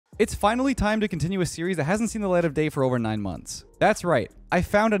It's finally time to continue a series that hasn't seen the light of day for over 9 months. That's right, I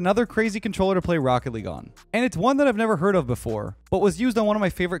found another crazy controller to play Rocket League on. And it's one that I've never heard of before, but was used on one of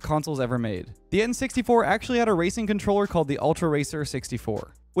my favorite consoles ever made. The N64 actually had a racing controller called the Ultra Racer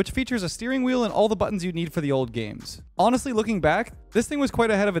 64, which features a steering wheel and all the buttons you'd need for the old games. Honestly, looking back, this thing was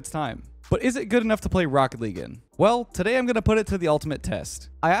quite ahead of its time. But is it good enough to play Rocket League in? Well, today I'm going to put it to the ultimate test.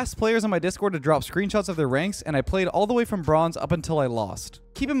 I asked players on my Discord to drop screenshots of their ranks, and I played all the way from bronze up until I lost.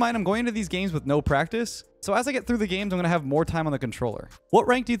 Keep in mind I'm going into these games with no practice, so as I get through the games I'm going to have more time on the controller. What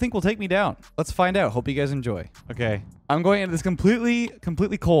rank do you think will take me down? Let's find out. Hope you guys enjoy. Okay, I'm going into this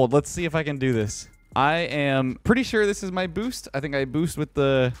completely cold. Let's see if I can do this. I am pretty sure this is my boost. I think I boost with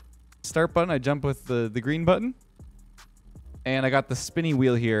the start button. I jump with the green button. And I got the spinny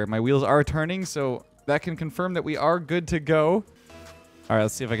wheel here. My wheels are turning, so that can confirm that we are good to go. All right,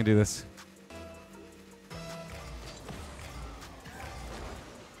 let's see if I can do this.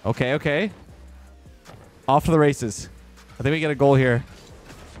 Okay, okay. Off to the races. I think we get a goal here.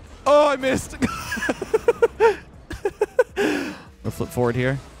 Oh, I missed. We'll flip forward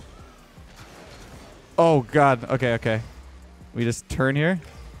here. Oh, God. Okay, okay. We just turn here.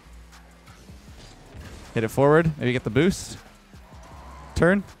 Hit it forward. Maybe get the boost.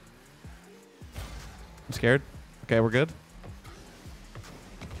 Turn. I'm scared. Okay, we're good.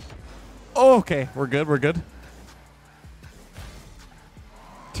 Oh, okay, we're good. We're good.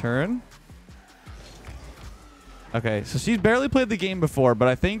 Turn. Okay, so she's barely played the game before, but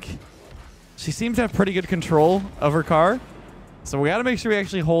I think she seems to have pretty good control of her car. So we got to make sure we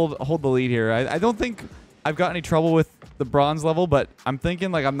actually hold the lead here. I don't think I've got any trouble with the bronze level, but I'm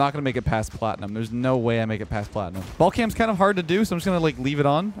thinking like I'm not going to make it past platinum. There's no way I make it past platinum. Ball cam's kind of hard to do, so I'm just going to like leave it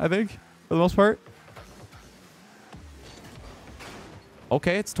on, I think, for the most part.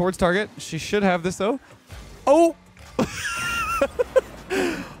 Okay, it's towards target. She should have this though. Oh!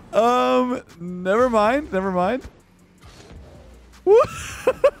 Never mind. Never mind.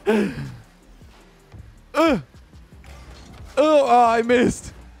 Oh, I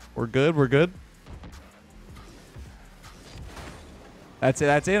missed. We're good. We're good. That's it.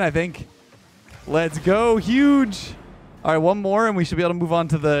 That's it, I think. Let's go. Huge. All right, one more, and we should be able to move on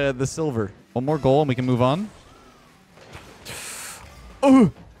to the silver. One more goal, and we can move on.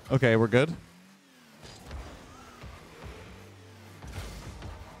 Oh, okay, we're good.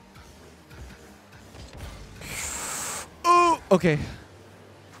 Oh, okay.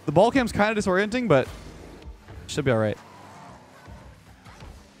 The ball cam's kind of disorienting, but should be all right.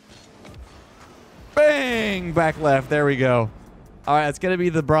 Bang! Back left. There we go. All right, it's going to be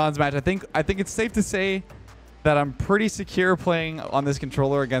the bronze match. I think it's safe to say that I'm pretty secure playing on this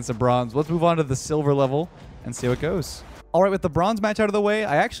controller against a bronze. Let's move on to the silver level and see how it goes. All right, with the bronze match out of the way,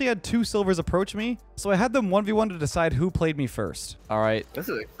 I actually had 2 silvers approach me, so I had them 1v1 to decide who played me first. All right, this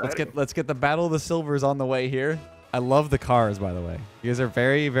is exciting. Let's get the battle of the silvers on the way here. I love the cars, by the way. You guys are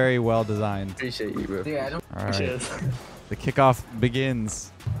very, very well designed. Appreciate you, bro. Yeah, I don't. All right. The kickoff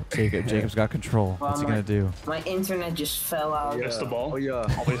begins. Jacob's got control. Well, What's he gonna do? My internet just fell out. Yes, the ball. Oh yeah.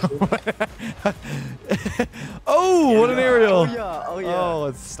 Oh, what an aerial! Oh yeah. Oh yeah. Oh,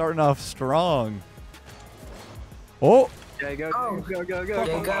 it's starting off strong. Oh! Yeah, go, Oh. go, go, There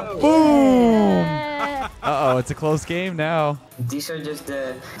go, you go. Boom! Uh-oh, it's a close game now. These are just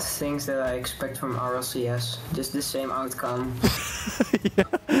the things that I expect from RLCS. Just the same outcome.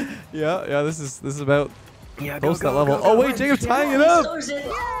 yeah. This is about Yeah, close to that level. Oh wait, Jacob's tying it up.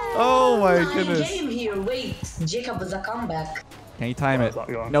 Oh my goodness! Game here. Wait, Jacob is a comeback. Can he time it? not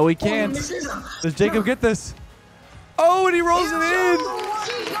going. No, he can't. Does Jacob get this? Oh, and he rolls it in.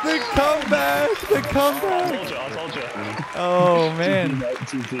 The comeback! The comeback! I told you. Oh man,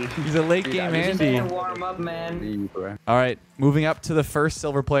 he's a late game Andy. Warm up, man. All right, moving up to the first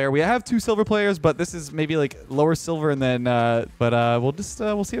silver player. We have 2 silver players, but this is maybe like lower silver, and then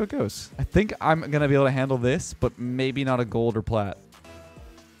we'll see how it goes. I think I'm gonna be able to handle this, but maybe not a gold or plat.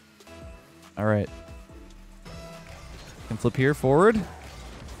 All right, can flip here forward.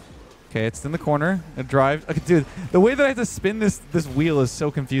 Okay, it's in the corner. A drive. Okay, dude, the way that I have to spin this wheel is so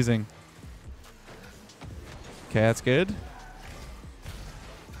confusing. Okay, that's good.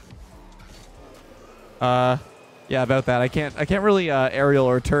 Yeah, about that. I can't really aerial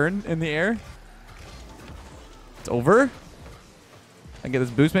or turn in the air. It's over. I can get this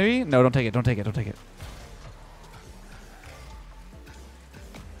boost maybe? No, don't take it. Don't take it. Don't take it.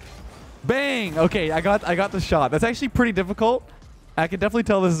 Bang! Okay, I got the shot. That's actually pretty difficult. I can definitely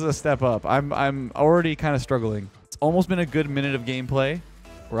tell this is a step up. I'm already kind of struggling. It's almost been a good minute of gameplay.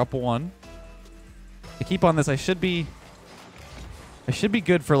 We're up 1. I keep on this. I should be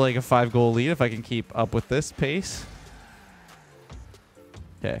good for like a 5-goal lead if I can keep up with this pace.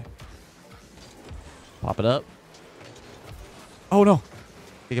 Okay. Pop it up. Oh, no.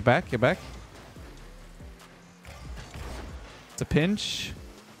 Get back. Get back. It's a pinch.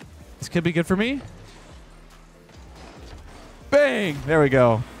 This could be good for me. Bang! There we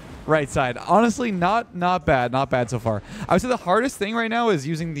go. Right side. Honestly, not bad. Not bad so far. I would say the hardest thing right now is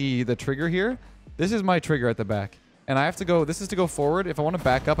using the trigger here. This is my trigger at the back. And I have to go, this is to go forward. If I want to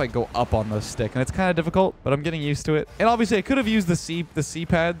back up, I go up on the stick. And it's kind of difficult, but I'm getting used to it. And obviously, I could have used the C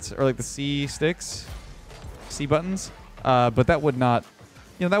pads or like the C sticks, C buttons. But that would not,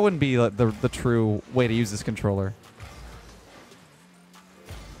 you know, that wouldn't be like the true way to use this controller.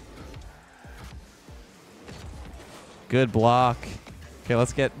 Good block. Okay,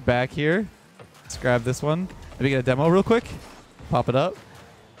 let's get back here. Let's grab this one. Maybe get a demo real quick. Pop it up.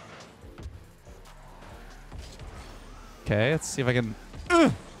 Okay, let's see if I can...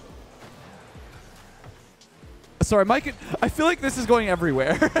 Sorry, Mike. I feel like this is going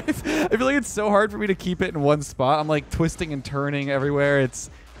everywhere. I feel like it's so hard for me to keep it in one spot. I'm like twisting and turning everywhere. It's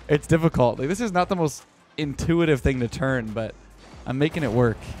difficult. Like, this is not the most intuitive thing to turn, but I'm making it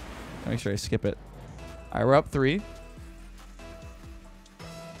work. Make sure I skip it. All right, we're up 3.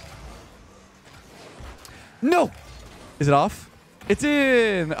 No! Is it off? It's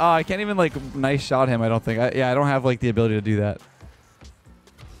in! Oh, I can't even, like, nice shot him, I don't think. Yeah, I don't have, like, the ability to do that.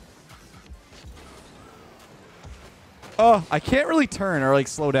 Oh, I can't really turn or, like,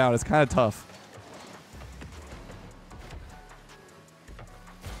 slow down. It's kind of tough.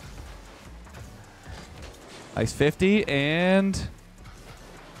 Nice 50, and...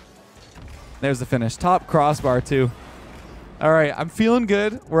 there's the finish. Top crossbar, too. All right, I'm feeling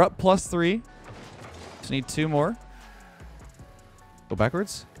good. We're up +3. Just need 2 more. Go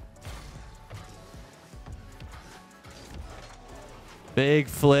backwards. Big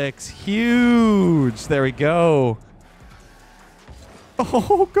flicks. Huge. There we go.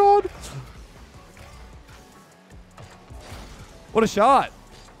 Oh, God. What a shot.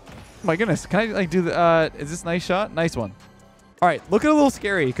 My goodness. Can I like do the... is this a nice shot? Nice one. All right. Looking a little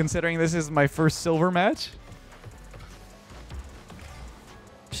scary considering this is my first silver match.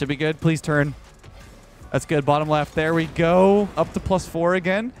 Should be good. Please turn. That's good. Bottom left. There we go. Up to +4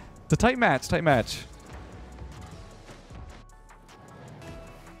 again. It's a tight match. Tight match.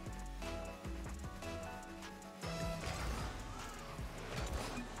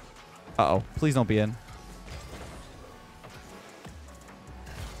 Uh-oh. Please don't be in.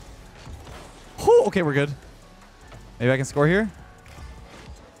 Oh, okay, we're good. Maybe I can score here.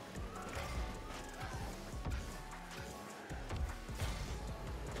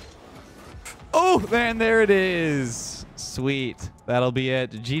 Oh, man, there it is. Sweet. That'll be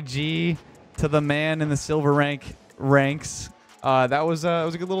it. GG to the man in the silver ranks. That was a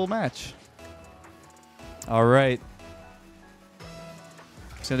good little match. All right.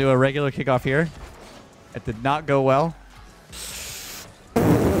 Just going to do a regular kickoff here. It did not go well.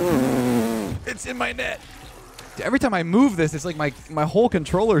 It's in my net. Every time I move this, it's like my whole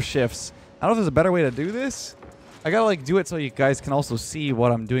controller shifts. I don't know if there's a better way to do this. I gotta like do it so you guys can also see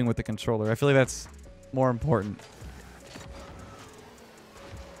what I'm doing with the controller. I feel like that's more important.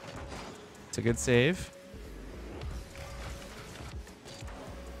 It's a good save.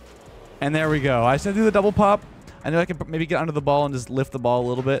 And there we go. I just had to do the double pop. I know I can maybe get under the ball and just lift the ball a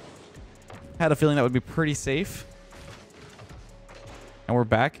little bit. Had a feeling that would be pretty safe. And we're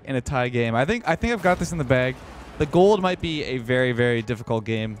back in a tie game. I think I've got this in the bag. The gold might be a very, very difficult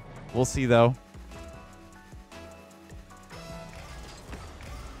game. We'll see though.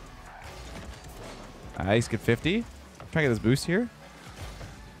 Nice, good 50. Try to get this boost here.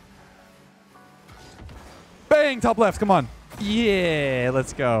 Bang! Top left, come on. Yeah,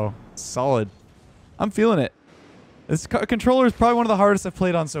 let's go. Solid. I'm feeling it. This controller is probably one of the hardest I've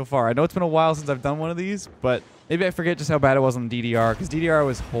played on so far. I know it's been a while since I've done one of these, but maybe I forget just how bad it was on DDR, because DDR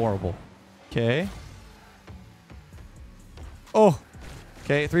was horrible. Okay. Oh.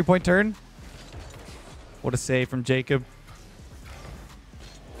 Okay, 3-point turn. What a save from Jacob.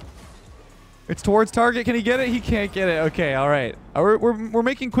 It's towards target. Can he get it? He can't get it. Okay, all right. We're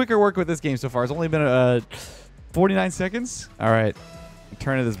making quicker work with this game so far. It's only been 49 seconds. All right.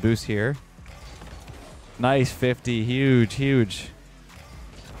 Turn to this boost here. Nice 50. Huge, huge.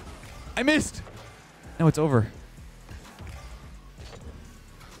 I missed. No, it's over.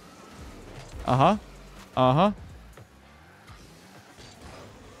 Uh-huh. Uh-huh.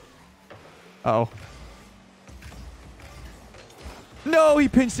 Uh-oh. No, he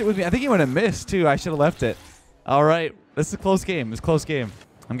pinched it with me. I think he would have missed, too. I should have left it. All right. This is a close game. It's a close game.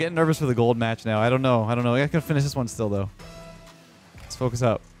 I'm getting nervous for the gold match now. I don't know. I can finish this one still, though. Let's focus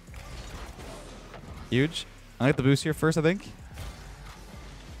up. Huge. I'll get the boost here first, I think.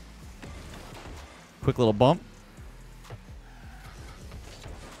 Quick little bump.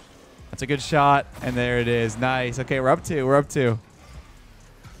 That's a good shot. And there it is. Nice. Okay, we're up 2. We're up 2.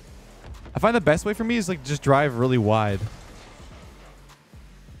 I find the best way for me is like just drive really wide.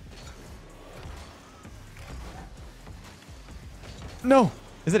 No.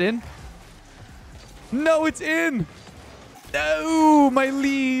 Is it in? No, it's in. No, my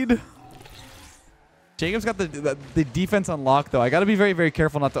lead. Jacob's got the defense on lock, though. I got to be very, very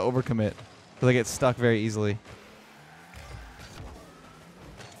careful not to overcommit because I get stuck very easily.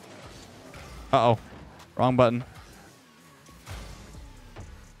 Uh-oh. Wrong button.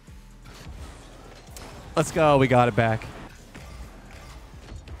 Let's go. We got it back.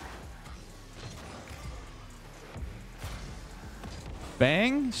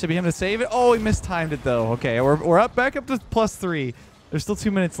 Bang. Should be him to save it. Oh, he mistimed it, though. Okay, we're up back up to +3. There's still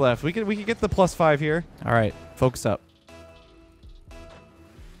 2 minutes left. We could get the +5 here. All right. Focus up.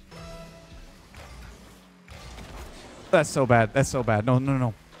 That's so bad. That's so bad. No, no,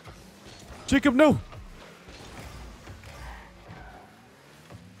 no. Jacob, no.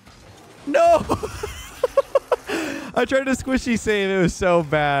 No. I tried to squishy save. It was so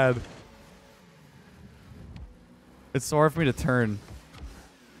bad. It's so hard for me to turn.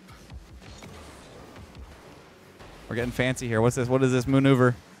 We're getting fancy here. What's this? What is this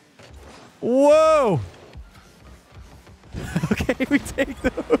maneuver? Whoa. Okay, we take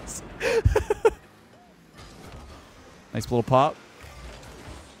those. Nice little pop.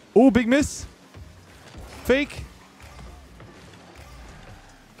 Oh, big miss. Fake.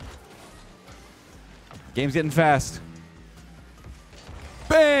 Game's getting fast.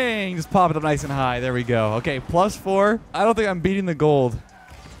 Bang! Just pop it up nice and high. There we go. Okay, +4. I don't think I'm beating the gold.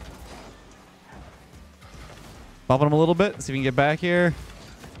 Bumping him a little bit. See if we can get back here.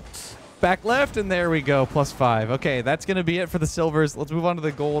 Back left, and there we go. +5. Okay, that's going to be it for the silvers. Let's move on to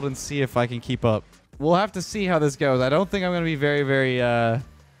the gold and see if I can keep up. We'll have to see how this goes. I don't think I'm going to be very, very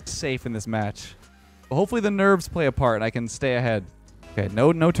safe in this match. But hopefully the nerves play a part and I can stay ahead. Okay,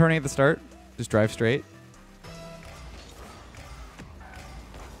 no turning at the start. Just drive straight.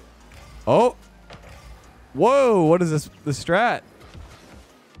 Oh. Whoa, what is this? The strat.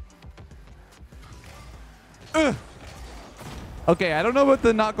 Ugh. Okay, I don't know about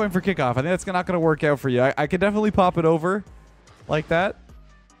the not going for kickoff. I think that's not going to work out for you. I could definitely pop it over like that.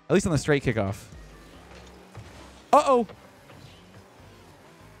 At least on the straight kickoff. Uh-oh.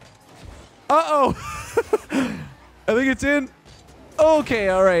 Uh-oh. I think it's in. Okay,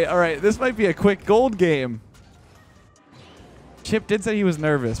 all right, all right. This might be a quick gold game. Chip did say he was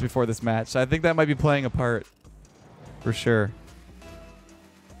nervous before this match, so I think that might be playing a part for sure.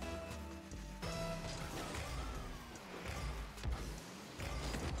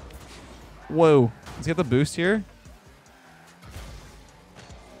 Whoa. Let's get the boost here.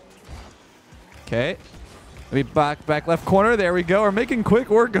 Okay. Maybe back left corner. There we go. We're making quick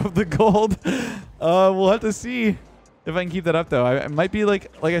work of the gold. We'll have to see if I can keep that up, though. I might be like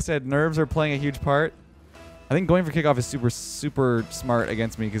I said, nerves are playing a huge part. I think going for kickoff is super, super smart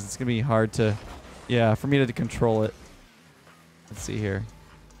against me because it's going to be hard to, yeah, for me to control it. Let's see here.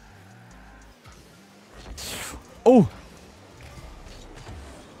 Oh!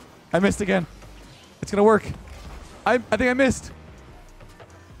 I missed again. It's going to work. I think I missed.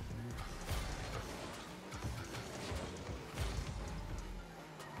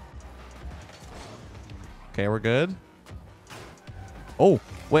 Okay, we're good. Oh,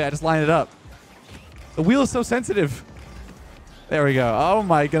 wait, I just lined it up. The wheel is so sensitive. There we go. Oh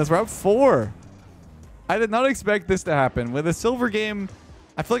my goodness, we're up 4. I did not expect this to happen. With a silver game,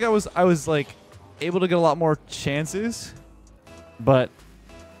 I feel like I was like able to get a lot more chances, but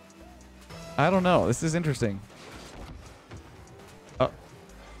I don't know. This is interesting. Oh.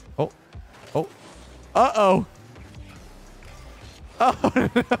 Oh. Uh-oh. Oh,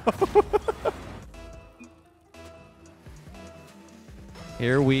 no.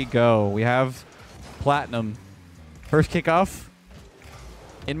 Here we go. We have platinum. First kickoff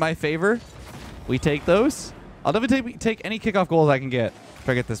in my favor. We take those. I'll definitely take any kickoff goals I can get. If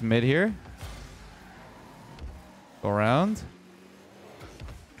I get this mid here. Go around.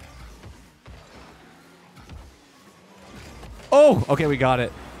 Oh, okay, we got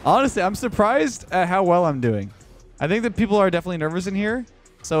it. Honestly, I'm surprised at how well I'm doing. I think that people are definitely nervous in here.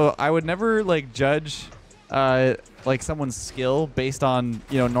 So I would never like judge like someone's skill based on,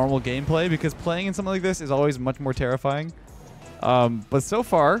 you know, normal gameplay, because playing in something like this is always much more terrifying. But so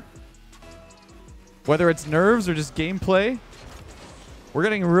far, whether it's nerves or just gameplay, we're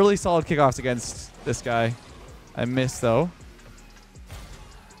getting really solid kickoffs against this guy. I missed though.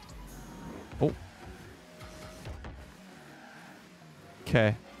 Oh.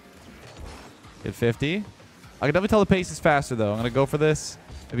 Okay. Get 50. I can definitely tell the pace is faster, though. I'm going to go for this.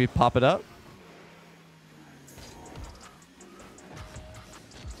 Maybe pop it up.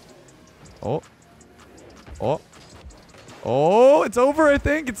 Oh. Oh. Oh, it's over, I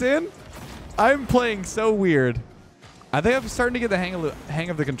think. It's in. I'm playing so weird. I think I'm starting to get the hang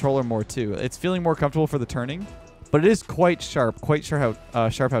of the controller more, too. It's feeling more comfortable for the turning. But it is quite sharp. Quite sure how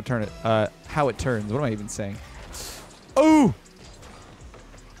sharp how it turns. What am I even saying? Oh!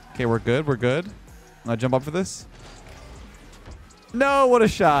 Okay, we're good. We're good. I'm going to jump up for this. No, what a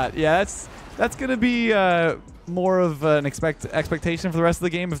shot. Yeah, that's going to be more of an expectation for the rest of the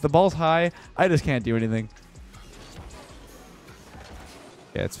game. If the ball's high, I just can't do anything.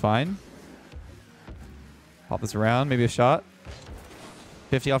 Yeah, it's fine. Pop this around. Maybe a shot.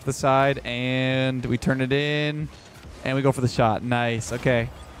 50 off the side, and we turn it in, and we go for the shot. Nice. Okay.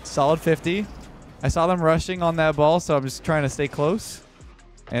 Solid 50. I saw them rushing on that ball, so I'm just trying to stay close,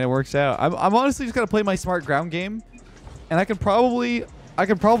 and it works out. I'm honestly just going to play my smart ground game, and I could probably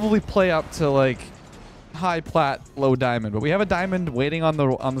play up to, like, high plat, low diamond. But we have a diamond waiting on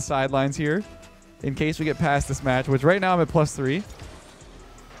the sidelines here in case we get past this match, which right now I'm at +3.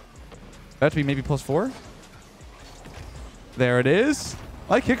 That to be maybe +4. There it is.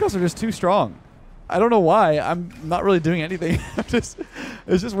 My kickoffs are just too strong. I don't know why. I'm not really doing anything. It's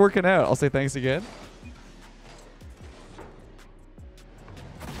just working out. I'll say thanks again.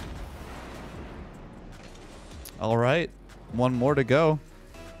 All right. One more to go.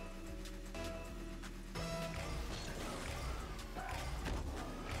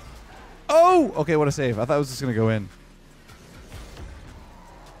 Oh! Okay, what a save. I thought it was just going to go in.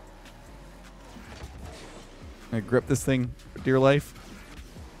 I'm going to grip this thing for dear life.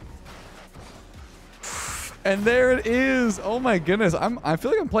 And there it is. Oh my goodness. I feel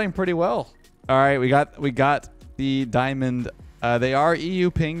like I'm playing pretty well. All right, we got the diamond. They are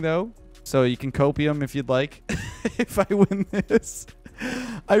EU ping though, so you can copium if you'd like. If I win this,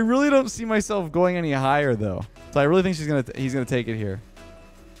 I really don't see myself going any higher though. So I really think he's gonna take it here.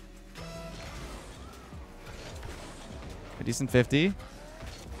 A decent 50.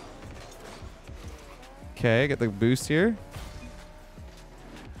 Okay, get the boost here.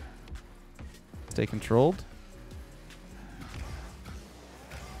 Stay controlled.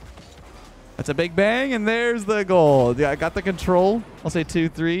 That's a big bang, and there's the goal. Yeah, I got the control. I'll say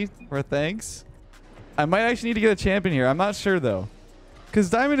 2-3 for thanks. I might actually need to get a champion here. I'm not sure, though.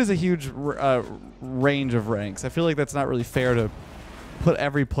 Because Diamond is a huge range of ranks. I feel like that's not really fair to put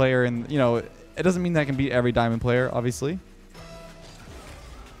every player in. You know, it doesn't mean that I can beat every Diamond player, obviously.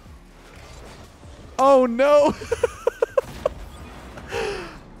 Oh, no.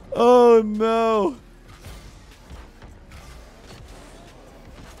 Oh, no.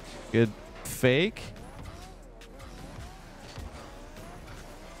 Good fake.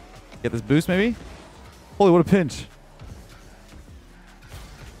 Get this boost, maybe? Holy, what a pinch.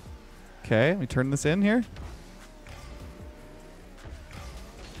 Okay, let me turn this in here.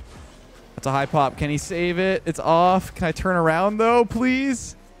 That's a high pop. Can he save it? It's off. Can I turn around, though,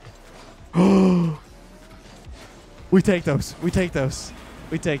 please? We take those. We take those.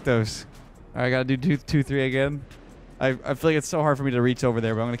 We take those. All right, I got to do 2-3 again. I feel like it's so hard for me to reach over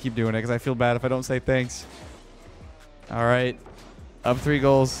there, but I'm going to keep doing it because I feel bad if I don't say thanks. All right. Up 3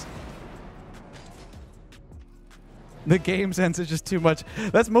 goals. The game sense is just too much.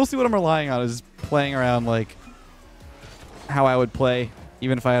 That's mostly what I'm relying on, is playing around like how I would play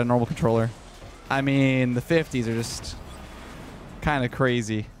even if I had a normal controller. I mean, the 50s are just kind of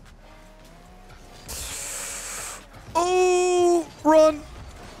crazy. Oh, run.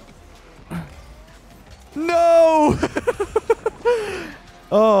 No!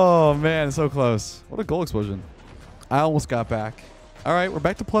 Oh, man, so close. What a goal explosion. I almost got back. All right, we're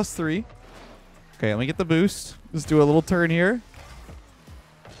back to +3. Okay, let me get the boost. Just do a little turn here.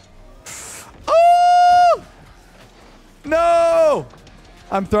 Oh! No!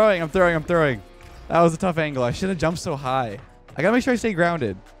 I'm throwing. That was a tough angle. I should have jumped so high. I gotta make sure I stay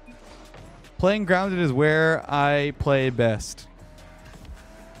grounded. Playing grounded is where I play best.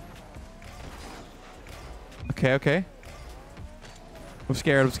 Okay, okay. I'm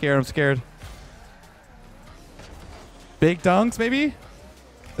scared. Big dunks, maybe? Is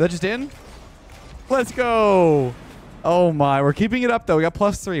that just in? Let's go. Oh, my. We're keeping it up, though. We got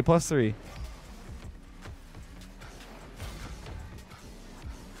 +3.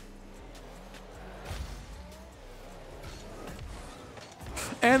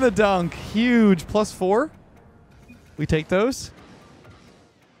 And the dunk. Huge. +4. We take those.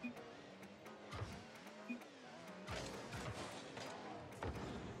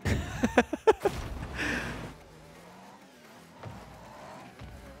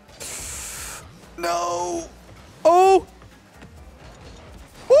 No. Oh.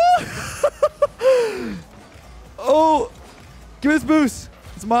 Woo! Oh. Give me this boost.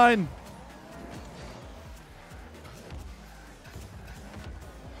 It's mine.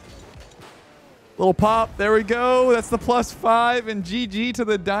 Little pop. There we go. That's the +5 and GG to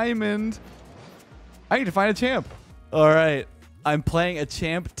the diamond. I need to find a champ. All right. I'm playing a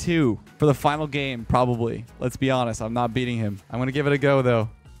champ 2 for the final game, probably. Let's be honest. I'm not beating him. I'm going to give it a go, though.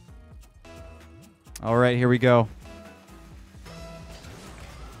 All right. Here we go.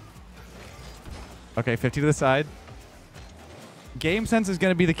 Okay. 50 to the side. Game sense is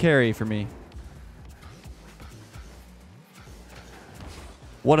going to be the carry for me.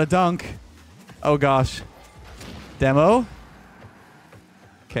 What a dunk. Oh, gosh. Demo.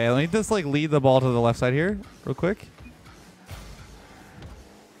 Okay, let me just like lead the ball to the left side here real quick.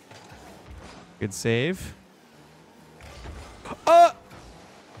 Good save. That's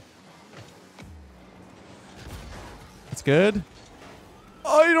good.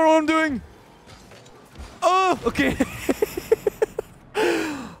 Oh, you don't know what I'm doing. Oh, okay.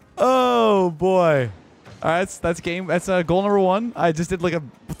 Oh, boy. All right, that's game. That's goal number 1. I just did like a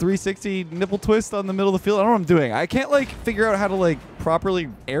 360 nipple twist on the middle of the field. I don't know what I'm doing. I can't like figure out how to like properly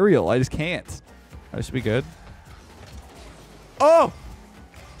aerial. I just can't. That should be good. Oh.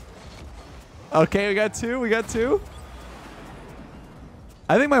 Okay, we got 2. We got 2.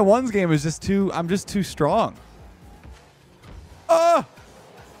 I think my ones game is just too. I'm just too strong. Oh.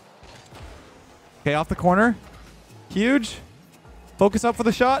 Okay, off the corner. Huge. Focus up for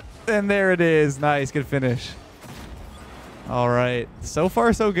the shot. And there it is. Nice. Good finish. All right. So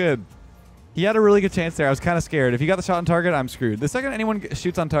far, so good. He had a really good chance there. I was kind of scared. If he got the shot on target, I'm screwed. The second anyone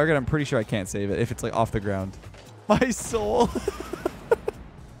shoots on target, I'm pretty sure I can't save it if it's like off the ground. My soul.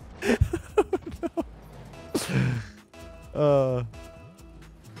 Oh,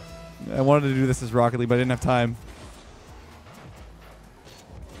 no. I wanted to do this as Rocket League, but I didn't have time.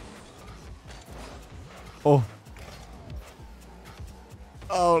 Oh.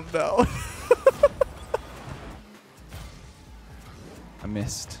 Oh, no. I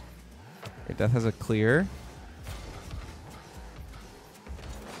missed. Okay, Death has a clear.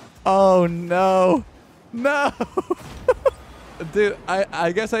 Oh, no. No. Dude,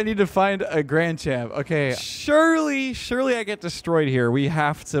 I guess I need to find a grand champ. Okay. Surely I get destroyed here. We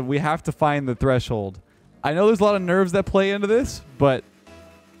have to find the threshold. I know there's a lot of nerves that play into this, but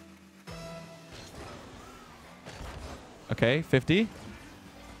okay, 50.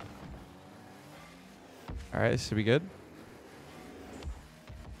 All right, this should be good.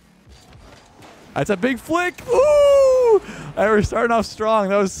 That's a big flick. Ooh! All right, we're starting off strong.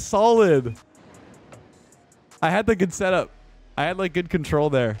 That was solid. I had the good setup. I had like good control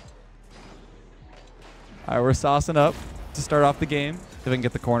there. All right, we're saucing up to start off the game. If I can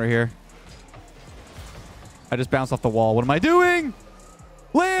get the corner here. I just bounced off the wall. What am I doing?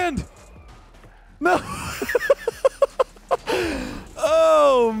 Land! No!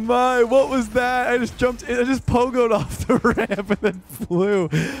 Oh my, what was that? I just jumped in. I just pogoed off the ramp and then flew.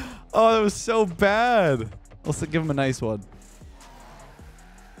 Oh, that was so bad. Let's give him a nice one.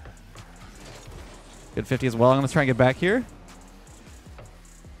 Good 50 as well. I'm going to try and get back here.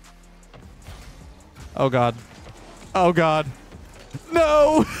 Oh, God. Oh, God.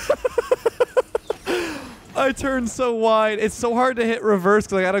 No! I turned so wide. It's so hard to hit reverse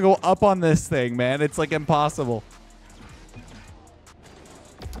because I got to go up on this thing, man. It's like impossible.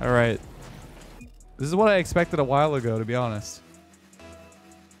 All right. This is what I expected a while ago, to be honest.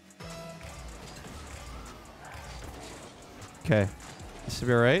 Okay. This should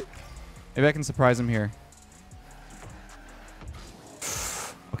be all right. Maybe I can surprise him here.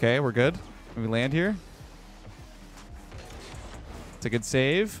 Okay, we're good. Can we land here? It's a good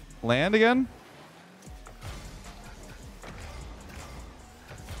save. Land again.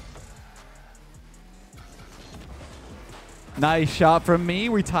 Nice shot from me.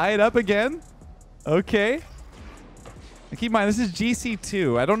 We tie it up again. Okay. And keep in mind, this is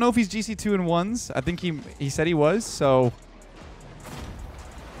GC2. I don't know if he's GC2 in ones. I think he said he was, so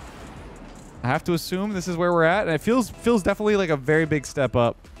I have to assume this is where we're at. And it feels definitely like a very big step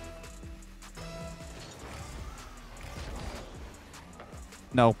up.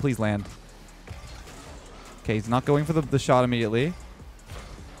 No, please land. Okay, he's not going for the shot immediately.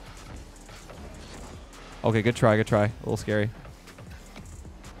 Okay, good try, good try. A little scary.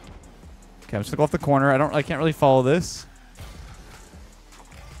 Okay, I'm just gonna go off the corner. I can't really follow this.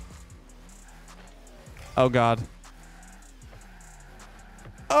 Oh God.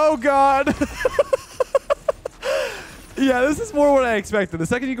 Oh God. Yeah, this is more what I expected. The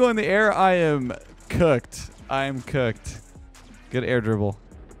second you go in the air, I am cooked. I am cooked. Good air dribble.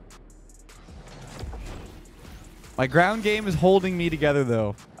 My ground game is holding me together,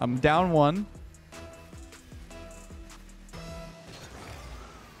 though. I'm down 1.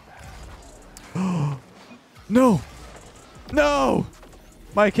 No! No!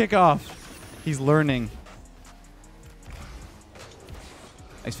 My kickoff. He's learning.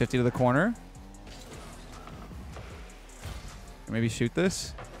 Nice 50 to the corner. Maybe shoot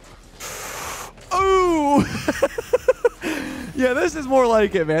this. Oh! Yeah, this is more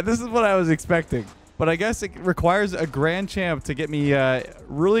like it, man. This is what I was expecting. But I guess it requires a grand champ to get me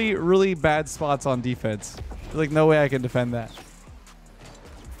really, really bad spots on defense. There's like no way I can defend that.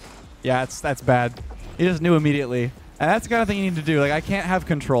 Yeah, that's bad. He just knew immediately. And that's the kind of thing you need to do. Like, I can't have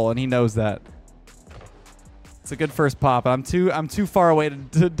control, and he knows that. It's a good first pop. I'm too far away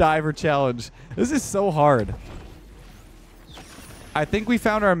to dive or challenge. This is so hard. I think we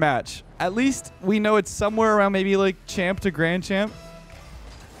found our match. At least we know it's somewhere around maybe like champ to grand champ.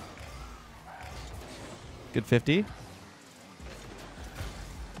 Good 50.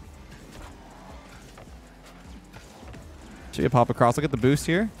 Should we pop across? Look at the boost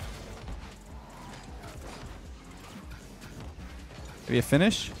here. Maybe a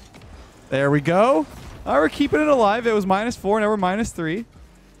finish. There we go. All right, we're keeping it alive. It was -4. Now we're -3.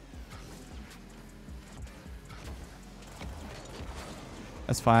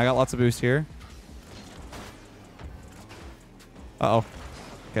 That's fine. I got lots of boost here. Uh-oh.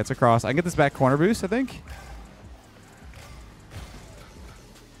 Okay, it's across. I can get this back corner boost, I think.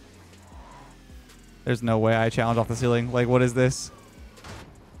 There's no way I challenge off the ceiling. Like, what is this?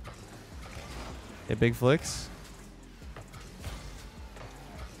 Okay, big flicks.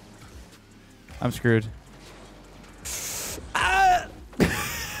 I'm screwed. Ah!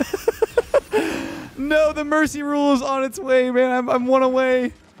 No, the mercy rule is on its way, man. I'm 1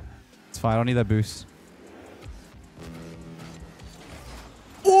 away. It's fine. I don't need that boost.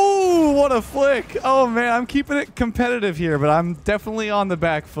 Ooh, what a flick. Oh, man. I'm keeping it competitive here, but I'm definitely on the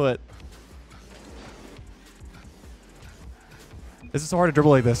back foot. This is so hard to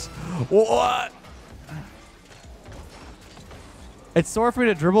dribble like this. What? It's so hard for me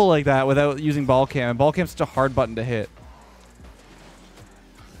to dribble like that without using ball cam. And ball cam's such a hard button to hit.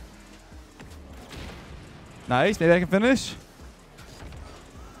 Nice. Maybe I can finish.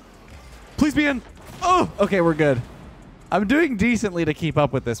 Please be in. Oh, okay. We're good. I'm doing decently to keep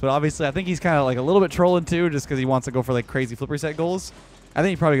up with this, but obviously I think he's kind of like a little bit trolling too just because he wants to go for like crazy flip reset goals. I think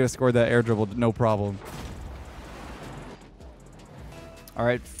he probably could have scored that air dribble no problem. All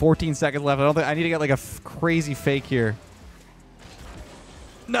right. 14 seconds left. I don't think I need to get like a crazy fake here.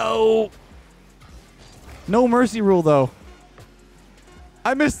 No. No mercy rule, though.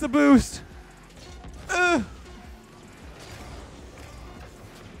 I missed the boost.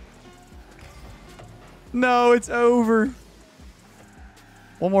 No, it's over.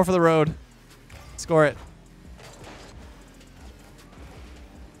 One more for the road. Score it.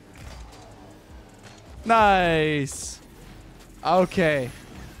 Nice. Okay.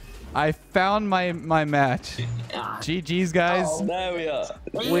 I found my match. GG's, guys. Oh, there we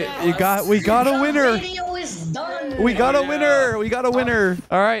are. We got a winner. Video is done. We got a winner. We got a winner.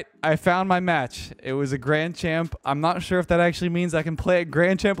 All right. I found my match. It was a grand champ. I'm not sure if that actually means I can play at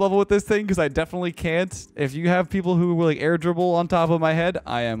grand champ level with this thing because I definitely can't. If you have people who will like air dribble on top of my head,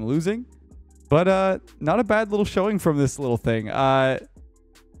 I am losing. But not a bad little showing from this little thing.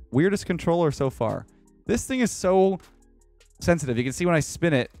 Weirdest controller so far. This thing is so sensitive. You can see when I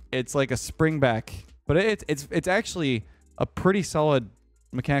spin it, it's like a spring back. But it's actually a pretty solid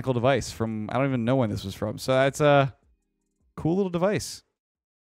mechanical device from, I don't even know when this was from. So that's a cool little device.